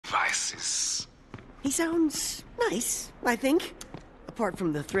devices. He sounds nice, I think. Apart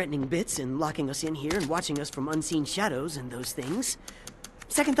from the threatening bits and locking us in here and watching us from unseen shadows and those things.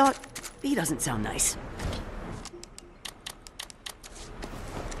 Second thought, he doesn't sound nice.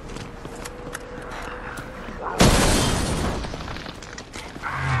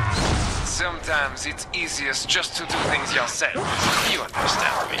 Sometimes it's easiest just to do things yourself. You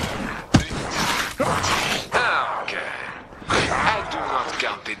understand me. Okay. I do not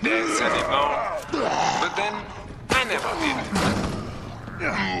count the days anymore. But then, I never did.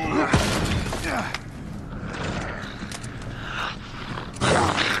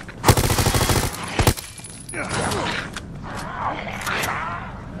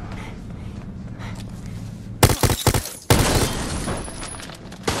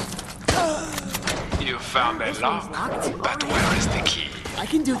 You found a lock, but where is the key? I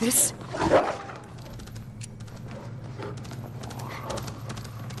can do this.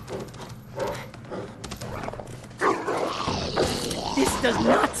 This does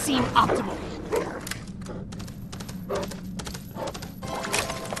not seem optimal.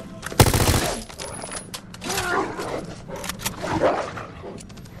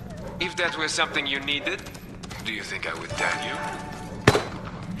 If that were something you needed, do you think I would tell you?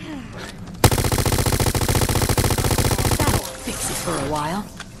 That'll fix it for a while.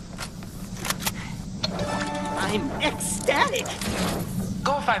 I'm ecstatic!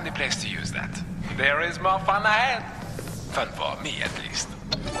 Go find a place to use that. There is more fun ahead. Fun for me, at least.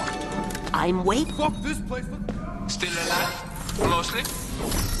 I'm waiting. Fuck this place. Still alive? Mostly?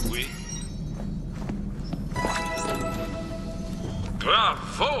 Oui.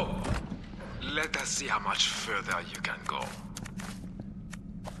 Bravo! Let us see how much further you can go.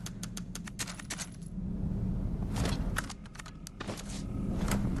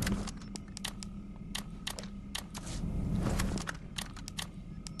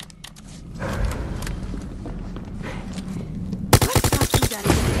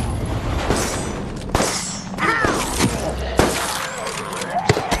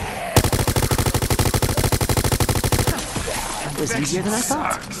 Was easier than I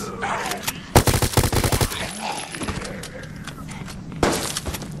thought.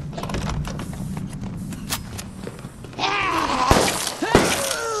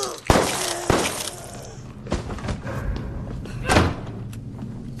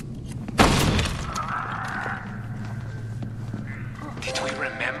 Did we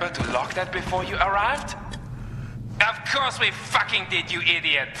remember to lock that before you arrived? Of course we fucking did, you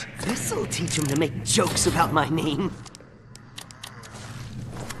idiot! This'll teach him to make jokes about my name.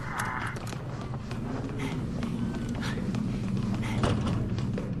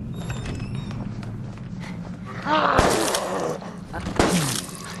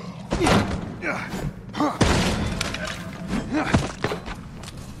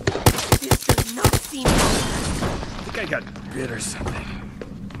 This does not seem... I think I got bit or something.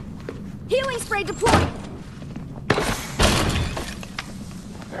 Healing spray deployed!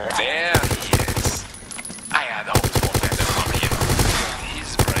 There he is. I had hoped for better from him.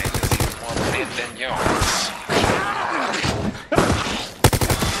 His brain is even more lit than yours.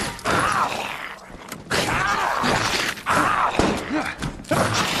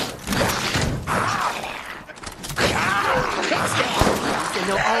 And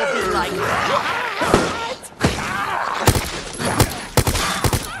they'll all be like...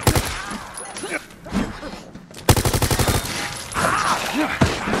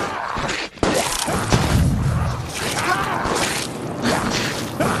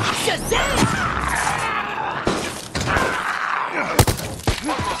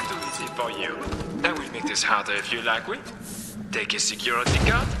 Almost too easy for you. I will make this harder if you like it. Take a security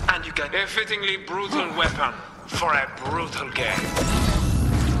guard, and you get a fittingly brutal weapon for a brutal game.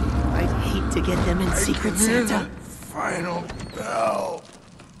 I'd hate to get them in Secret Santa. Final bell.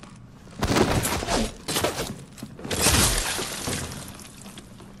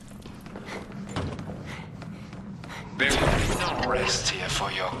 There will be no rest here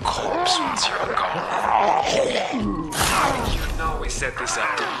for your corpse once you're gone. You know we set this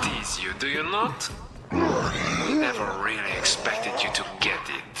up to tease you, do you not? We never really expected you to get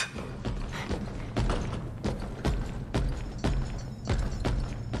it.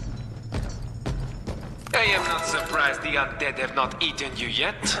 I am not surprised the undead have not eaten you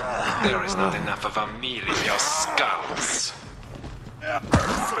yet. There is not enough of a meal in your skulls.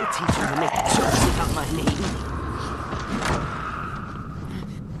 This'll teach him to make jokes about my name.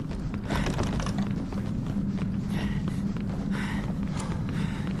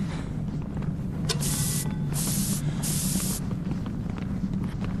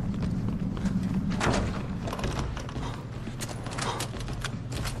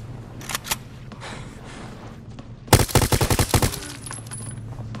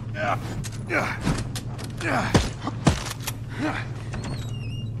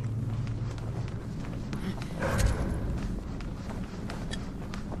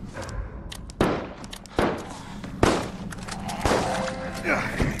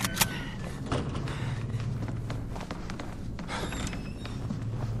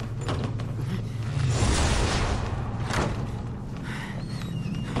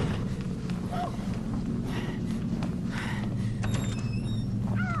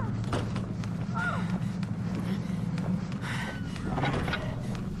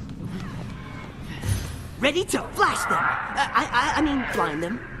 Ready to flash them. I mean, blind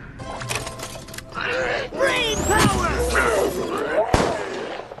them. Brain power!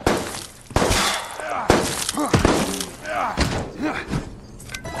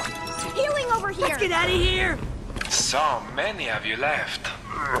 Healing over here! Let's get out of here! So many of you left.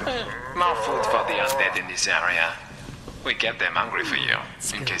 More food for the undead in this area. We kept them hungry for you,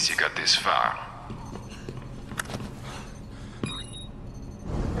 in case you got this far.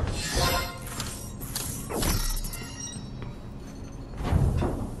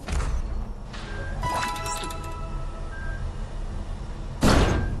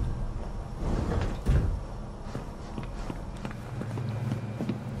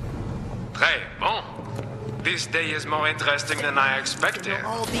 Très bon. This day is more interesting than I expected.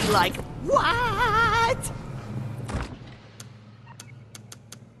 I'll be like, what?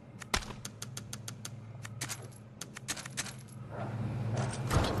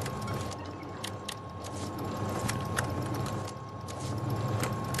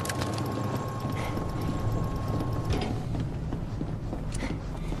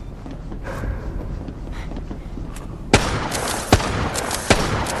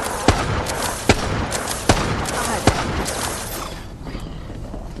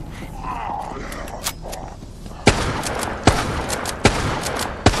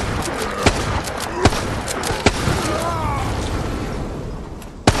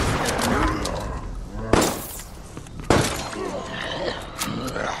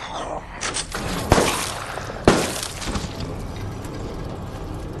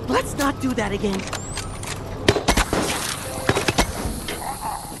 Let's not do that again.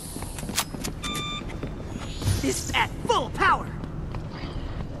 This at full power.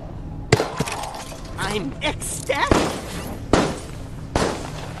 I'm ecstatic.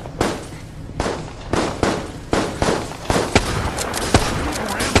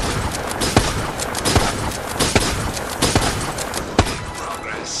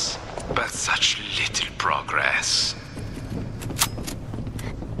 Progress, but such little progress.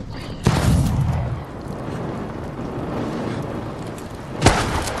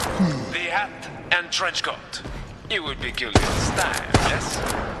 The hat and trench coat. You would be killed in style, yes?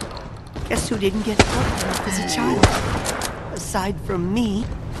 Guess who didn't get fucked up as a child? Aside from me.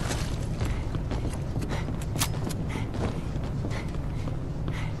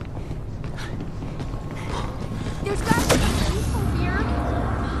 There's got to be people here.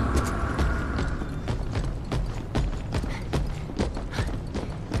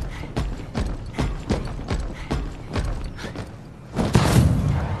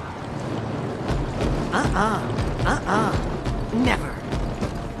 Never.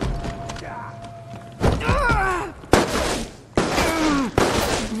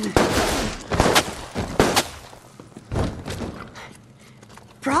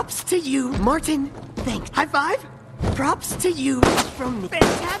 Props to you, Martin. Thanks. High five? Props to you from me.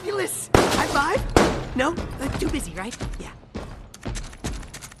 Fantabulous. High five? No? Too busy, right? Yeah.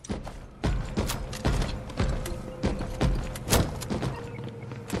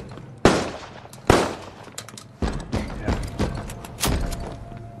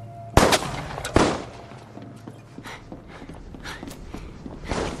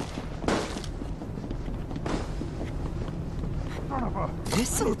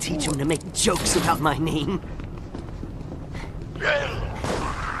 This'll teach him to make jokes about my name.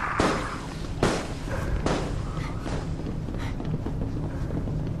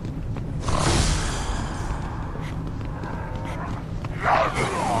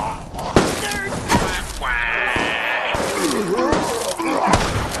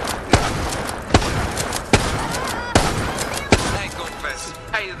 I confess,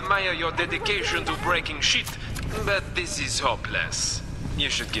 I admire your dedication to breaking shit, but this is hopeless. You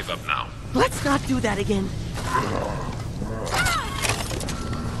should give up now. Let's not do that again.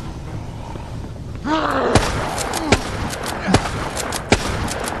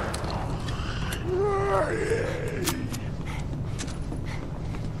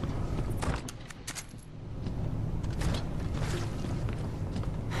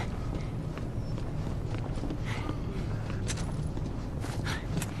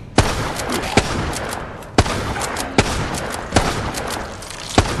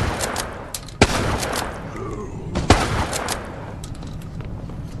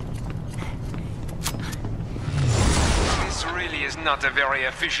 not a very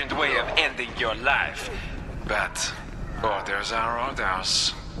efficient way of ending your life. But orders are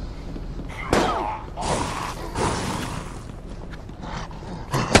orders.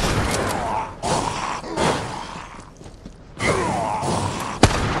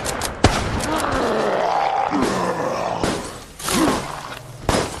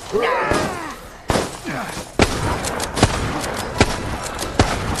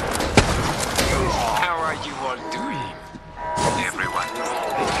 How are you all doing? Everyone.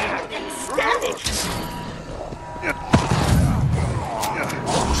 Ecstatic!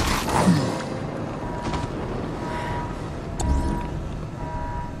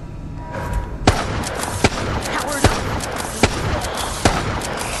 Powered up!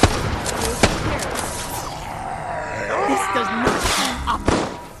 This does not seem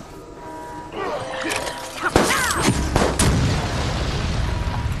optimal.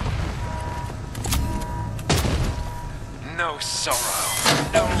 No sorrow,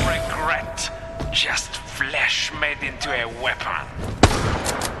 no regret. Just flesh made into a weapon.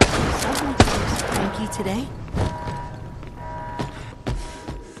 Someone looks cranky today.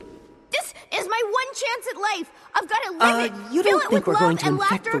 This is my one chance at life. I've got to live it. You fill don't it think with we're going love to and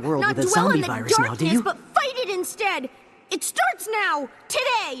infect laughter, the world not with a dwell zombie in the virus now, do darkness, you? But fight it instead. It starts now,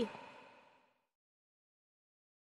 today.